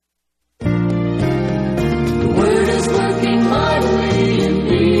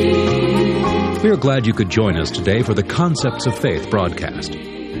We are glad you could join us today for the Concepts of Faith broadcast.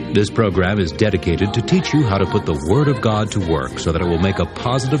 This program is dedicated to teach you how to put the Word of God to work so that it will make a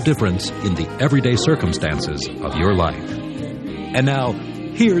positive difference in the everyday circumstances of your life. And now,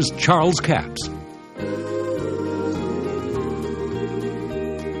 here's Charles Capps.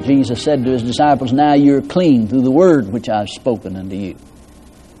 Jesus said to His disciples, "Now you're clean through the Word which I've spoken unto you."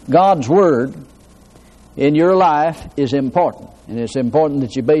 God's Word in your life is important. And it's important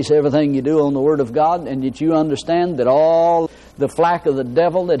that you base everything you do on the Word of God, and that you understand that all the flack of the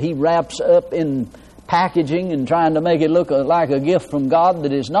devil that he wraps up in packaging and trying to make it look like a gift from God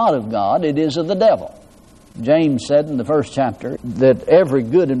that is not of God, it is of the devil. James said in the first chapter that every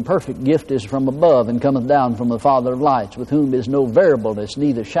good and perfect gift is from above and cometh down from the Father of lights, with whom is no variableness,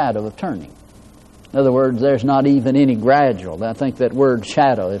 neither shadow of turning. In other words, there's not even any gradual. I think that word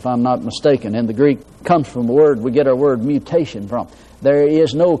shadow, if I'm not mistaken, in the Greek comes from a word we get our word mutation from. There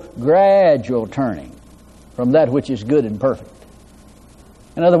is no gradual turning from that which is good and perfect.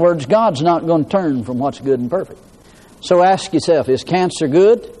 In other words, God's not going to turn from what's good and perfect. So ask yourself, is cancer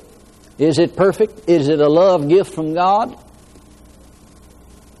good? Is it perfect? Is it a love gift from God?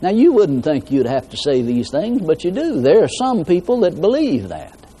 Now, you wouldn't think you'd have to say these things, but you do. There are some people that believe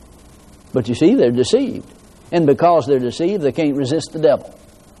that. But you see, they're deceived. And because they're deceived, they can't resist the devil.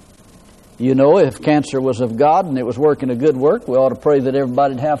 You know, if cancer was of God and it was working a good work, we ought to pray that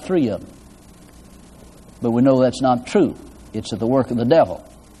everybody'd have 3 of them. But we know that's not true. It's the work of the devil.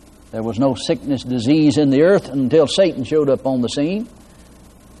 There was no sickness, disease in the earth until Satan showed up on the scene.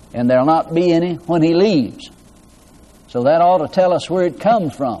 And there'll not be any when he leaves. So that ought to tell us where it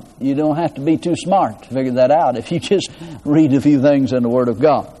comes from. You don't have to be too smart to figure that out if you just read a few things in the Word of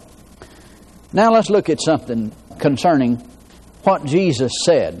God. Now let's look at something concerning what Jesus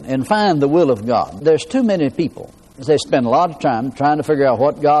said and find the will of God. There's too many people. They spend a lot of time trying to figure out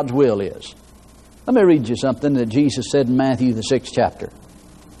what God's will is. Let me read you something that Jesus said in Matthew, the 6th chapter.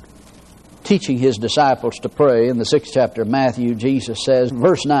 Teaching His disciples to pray in the 6th chapter of Matthew, Jesus says,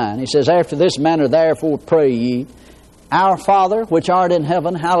 verse 9, He says, "After this manner therefore pray ye, Our Father, which art in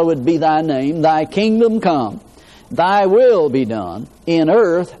heaven, hallowed be thy name. Thy kingdom come. Thy will be done in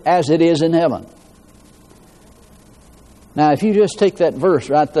earth as it is in heaven." Now, if you just take that verse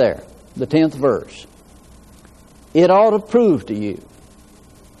right there, the 10th verse, it ought to prove to you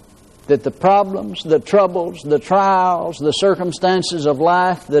that the problems, the troubles, the trials, the circumstances of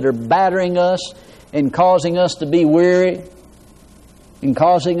life that are battering us and causing us to be weary and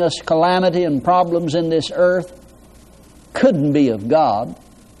causing us calamity and problems in this earth couldn't be of God,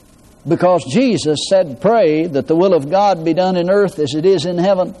 because Jesus said, "Pray that the will of God be done in earth as it is in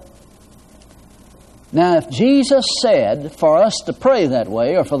heaven." Now, if Jesus said for us to pray that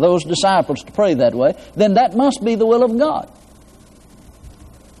way, or for those disciples to pray that way, then that must be the will of God.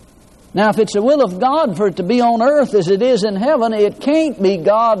 Now, if it's the will of God for it to be on earth as it is in heaven, it can't be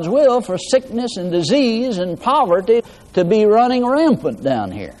God's will for sickness and disease and poverty to be running rampant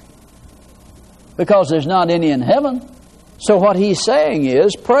down here, because there's not any in heaven. So what He's saying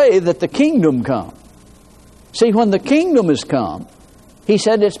is, pray that the kingdom come. See, when the kingdom has come, He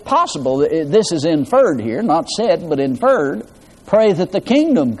said it's possible, this is inferred here, not said, but inferred, pray that the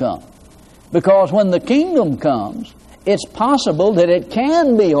kingdom come. Because when the kingdom comes, it's possible that it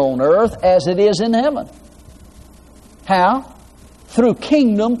can be on earth as it is in heaven. How? Through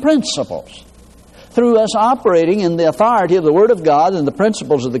kingdom principles. Through us operating in the authority of the Word of God and the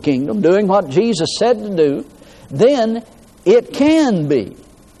principles of the kingdom, doing what Jesus said to do, then it can be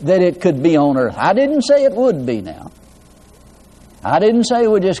that it could be on earth. I didn't say it would be now. I didn't say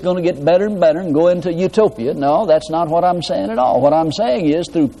we're just going to get better and better and go into utopia. No, that's not what I'm saying at all. What I'm saying is,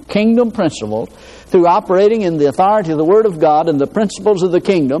 through kingdom principles, through operating in the authority of the Word of God and the principles of the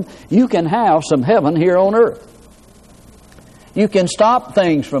kingdom, you can have some heaven here on earth. You can stop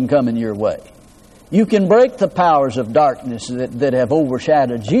things from coming your way. You can break the powers of darkness that have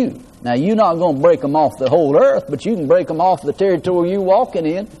overshadowed you. Now, you're not going to break them off the whole earth, but you can break them off the territory you're walking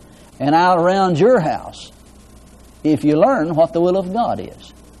in and out around your house, if you learn what the will of God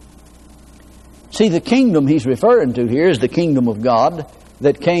is. See, the kingdom He's referring to here is the kingdom of God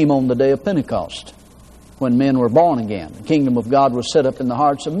that came on the day of Pentecost, when men were born again. The kingdom of God was set up in the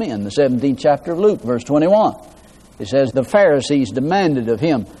hearts of men. The 17th chapter of Luke, verse 21. It says, the Pharisees demanded of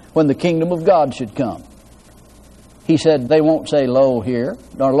Him when the kingdom of God should come. He said, they won't say lo here,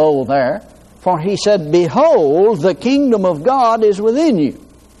 nor lo there. For He said, behold, the kingdom of God is within you.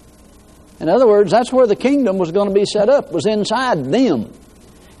 In other words, that's where the kingdom was going to be set up, was inside them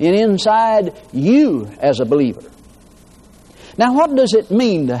and inside you as a believer. Now, what does it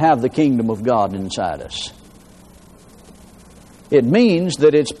mean to have the kingdom of God inside us? It means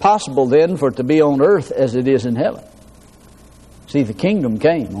that it's possible then for it to be on earth as it is in heaven. See, the kingdom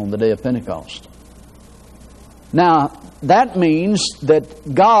came on the day of Pentecost. Now, that means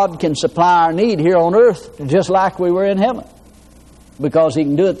that God can supply our need here on earth just like we were in heaven, because He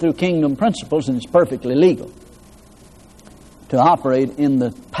can do it through kingdom principles, and it's perfectly legal to operate in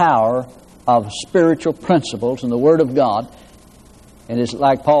the power of spiritual principles and the Word of God. And it's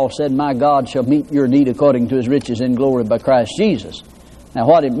like Paul said, my God shall meet your need according to His riches in glory by Christ Jesus. Now,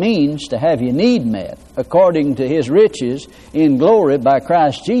 what it means to have your need met according to His riches in glory by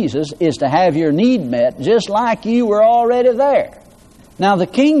Christ Jesus is to have your need met just like you were already there. Now, the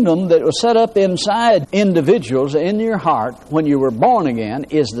kingdom that was set up inside individuals in your heart when you were born again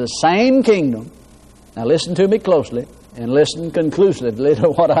is the same kingdom. Now, listen to me closely and listen conclusively to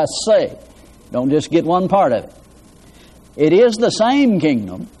what I say. Don't just get one part of it. It is the same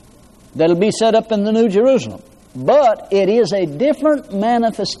kingdom that'll be set up in the New Jerusalem, but it is a different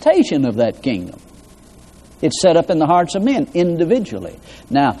manifestation of that kingdom. It's set up in the hearts of men individually.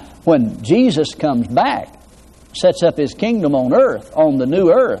 Now, when Jesus comes back, sets up His kingdom on earth, on the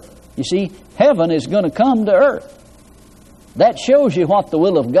new earth, you see, heaven is going to come to earth. That shows you what the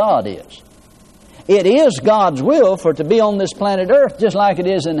will of God is. It is God's will for it to be on this planet earth just like it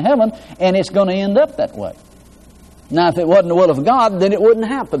is in heaven, and it's going to end up that way. Now, if it wasn't the will of God, then it wouldn't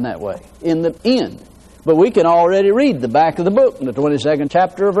happen that way in the end. But we can already read the back of the book in the 22nd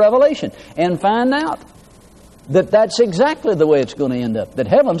chapter of Revelation and find out that that's exactly the way it's going to end up, that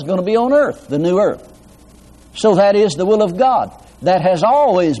heaven's going to be on earth, the new earth. So that is the will of God. That has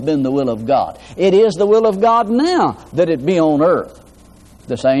always been the will of God. It is the will of God now that it be on earth,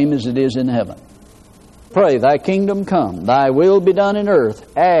 the same as it is in heaven. Pray, thy kingdom come, thy will be done in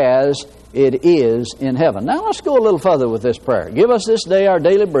earth as it is in heaven. Now let's go a little further with this prayer. Give us this day our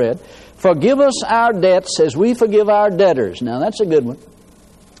daily bread. Forgive us our debts as we forgive our debtors. Now that's a good one.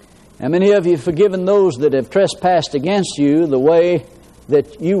 How many of you have forgiven those that have trespassed against you the way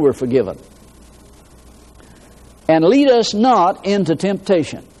that you were forgiven? And lead us not into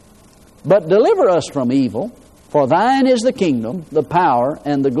temptation, but deliver us from evil. For thine is the kingdom, the power,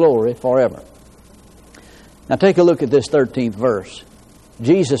 and the glory forever. Now take a look at this 13th verse.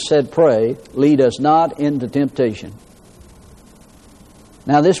 Jesus said, pray, lead us not into temptation.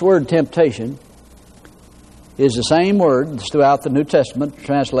 Now this word temptation is the same word that's throughout the New Testament,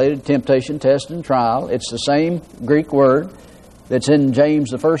 translated temptation, test, and trial. It's the same Greek word that's in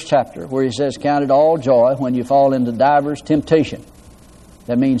James, the 1st chapter, where he says, count it all joy when you fall into divers temptation.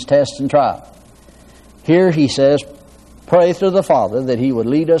 That means test and trial. Here he says, pray through the Father that He would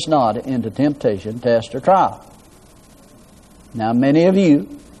lead us not into temptation, test, or trial. Now, many of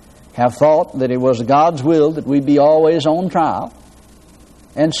you have thought that it was God's will that we be always on trial,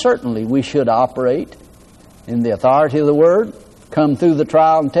 and certainly we should operate in the authority of the Word, come through the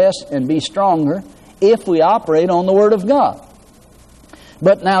trial and test, and be stronger if we operate on the Word of God.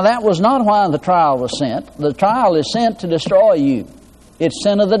 But now that was not why the trial was sent. The trial is sent to destroy you. It's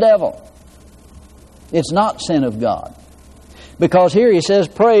sin of the devil. It's not sin of God. Because here he says,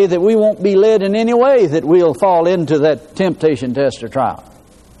 pray that we won't be led in any way that we'll fall into that temptation, test, or trial.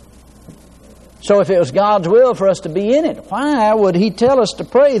 So if it was God's will for us to be in it, why would He tell us to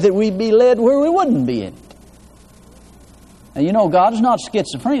pray that we be led where we wouldn't be in it? Now, you know, God's not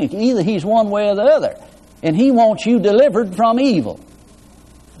schizophrenic. Either He's one way or the other. And He wants you delivered from evil.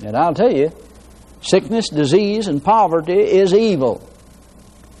 And I'll tell you, sickness, disease, and poverty is evil.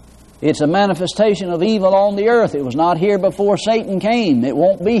 It's a manifestation of evil on the earth. It was not here before Satan came. It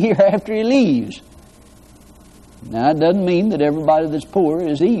won't be here after he leaves. Now, it doesn't mean that everybody that's poor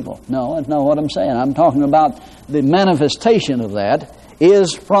is evil. No, that's not what I'm saying. I'm talking about the manifestation of that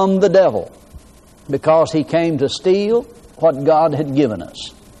is from the devil, because he came to steal what God had given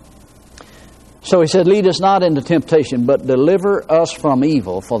us. So he said, lead us not into temptation, but deliver us from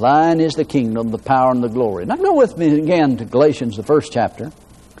evil. For thine is the kingdom, the power, and the glory. Now go with me again to Galatians, the 1st chapter.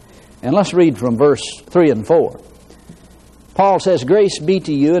 And let's read from verse 3 and 4. Paul says, grace be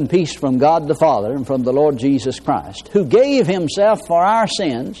to you and peace from God the Father and from the Lord Jesus Christ, who gave Himself for our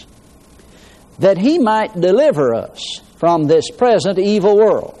sins, that He might deliver us from this present evil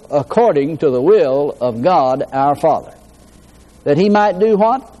world, according to the will of God our Father. That He might do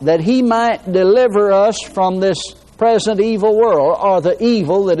what? That He might deliver us from this present evil world, or the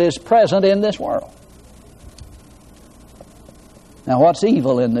evil that is present in this world. Now, what's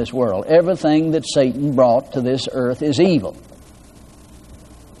evil in this world? Everything that Satan brought to this earth is evil.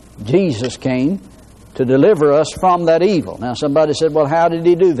 Jesus came to deliver us from that evil. Now, somebody said, well, how did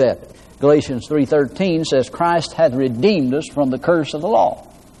He do that? Galatians 3:13 says, Christ hath redeemed us from the curse of the law.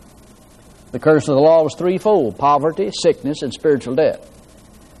 The curse of the law was threefold: poverty, sickness, and spiritual death.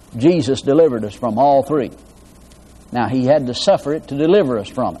 Jesus delivered us from all three. Now, He had to suffer it to deliver us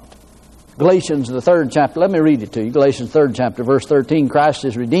from it. Galatians, the 3rd chapter, let me read it to you. Galatians 3rd chapter, verse 13, Christ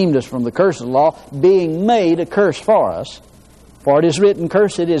has redeemed us from the curse of the law, being made a curse for us. For it is written,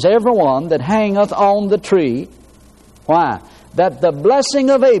 Cursed is every one that hangeth on the tree. Why? That the blessing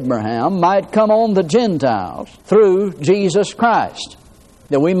of Abraham might come on the Gentiles through Jesus Christ,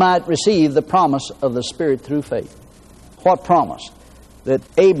 that we might receive the promise of the Spirit through faith. What promise? That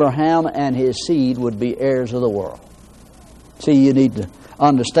Abraham and his seed would be heirs of the world. See, you need to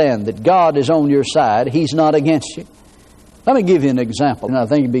understand that God is on your side. He's not against you. Let me give you an example, and I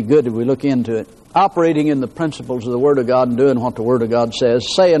think it'd be good if we look into it. Operating in the principles of the Word of God and doing what the Word of God says,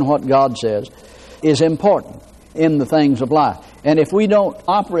 saying what God says, is important in the things of life. And if we don't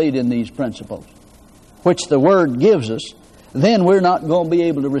operate in these principles, which the Word gives us, then we're not going to be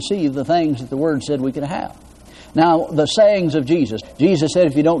able to receive the things that the Word said we could have. Now, the sayings of Jesus. Jesus said,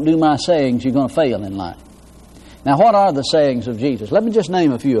 if you don't do my sayings, you're going to fail in life. Now, what are the sayings of Jesus? Let me just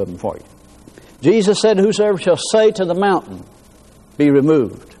name a few of them for you. Jesus said, whosoever shall say to the mountain, be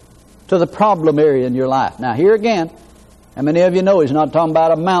removed, to the problem area in your life. Now, here again, how many of you know He's not talking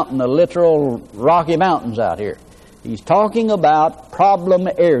about a mountain, a literal Rocky Mountains out here. He's talking about problem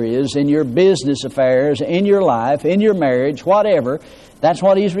areas in your business affairs, in your life, in your marriage, whatever. That's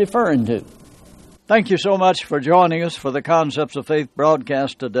what He's referring to. Thank you so much for joining us for the Concepts of Faith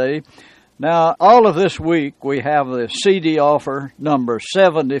broadcast today. Now, all of this week, we have the CD offer number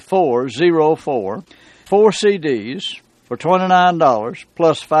 7404, 4 CDs for $29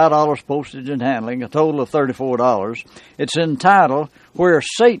 plus $5 postage and handling, a total of $34. It's entitled, Where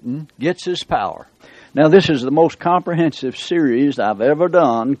Satan Gets His Power. Now, this is the most comprehensive series I've ever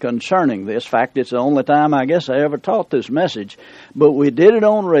done concerning this. In fact, it's the only time I guess I ever taught this message, but we did it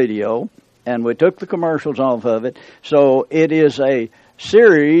on radio, and we took the commercials off of it, so it is a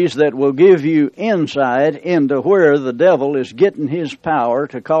series that will give you insight into where the devil is getting his power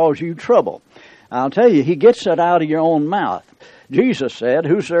to cause you trouble. I'll tell you, he gets it out of your own mouth. Jesus said,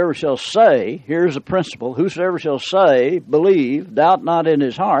 whosoever shall say, here's the principle, whosoever shall say, believe, doubt not in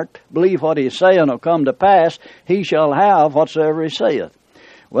his heart, believe what he is saying will come to pass, he shall have whatsoever he saith.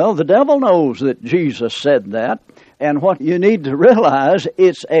 Well, the devil knows that Jesus said that, and what you need to realize,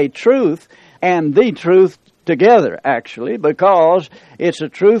 it's a truth, and the truth together, actually, because it's a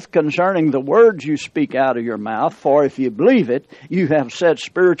truth concerning the words you speak out of your mouth, for if you believe it, you have set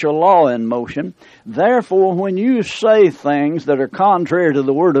spiritual law in motion. Therefore, when you say things that are contrary to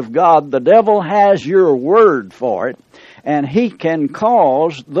the Word of God, the devil has your word for it, and he can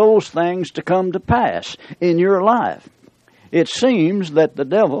cause those things to come to pass in your life. It seems that the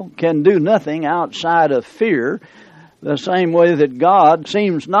devil can do nothing outside of fear, the same way that God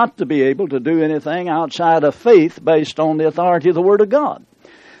seems not to be able to do anything outside of faith based on the authority of the Word of God.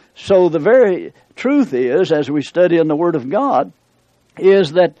 So the very truth is, as we study in the Word of God,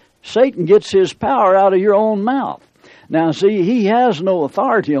 is that Satan gets his power out of your own mouth. Now see, he has no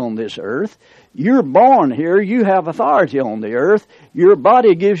authority on this earth. You're born here, you have authority on the earth. Your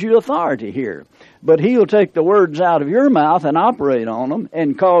body gives you authority here. But he'll take the words out of your mouth and operate on them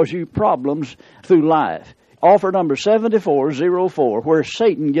and cause you problems through life. Offer number 7404, Where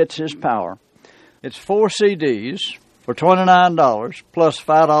Satan Gets His Power. It's 4 CDs for $29 plus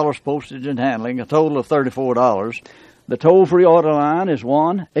 $5 postage and handling, a total of $34. The toll-free order line is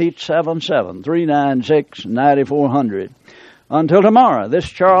 1-877-396-9400. Until tomorrow, this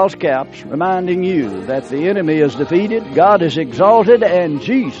Charles Capps reminding you that the enemy is defeated, God is exalted, and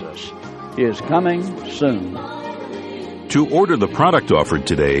Jesus is coming soon. To order the product offered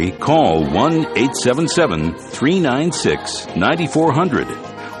today, call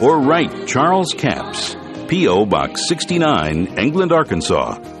 1-877-396-9400 or write Charles Capps, P.O. Box 69, England,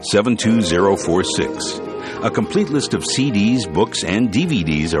 Arkansas, 72046. A complete list of CDs, books, and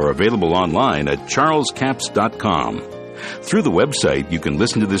DVDs are available online at charlescapps.com. Through the website, you can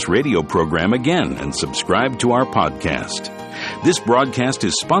listen to this radio program again and subscribe to our podcast. This broadcast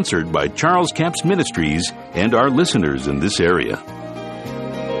is sponsored by Charles Capps Ministries and our listeners in this area.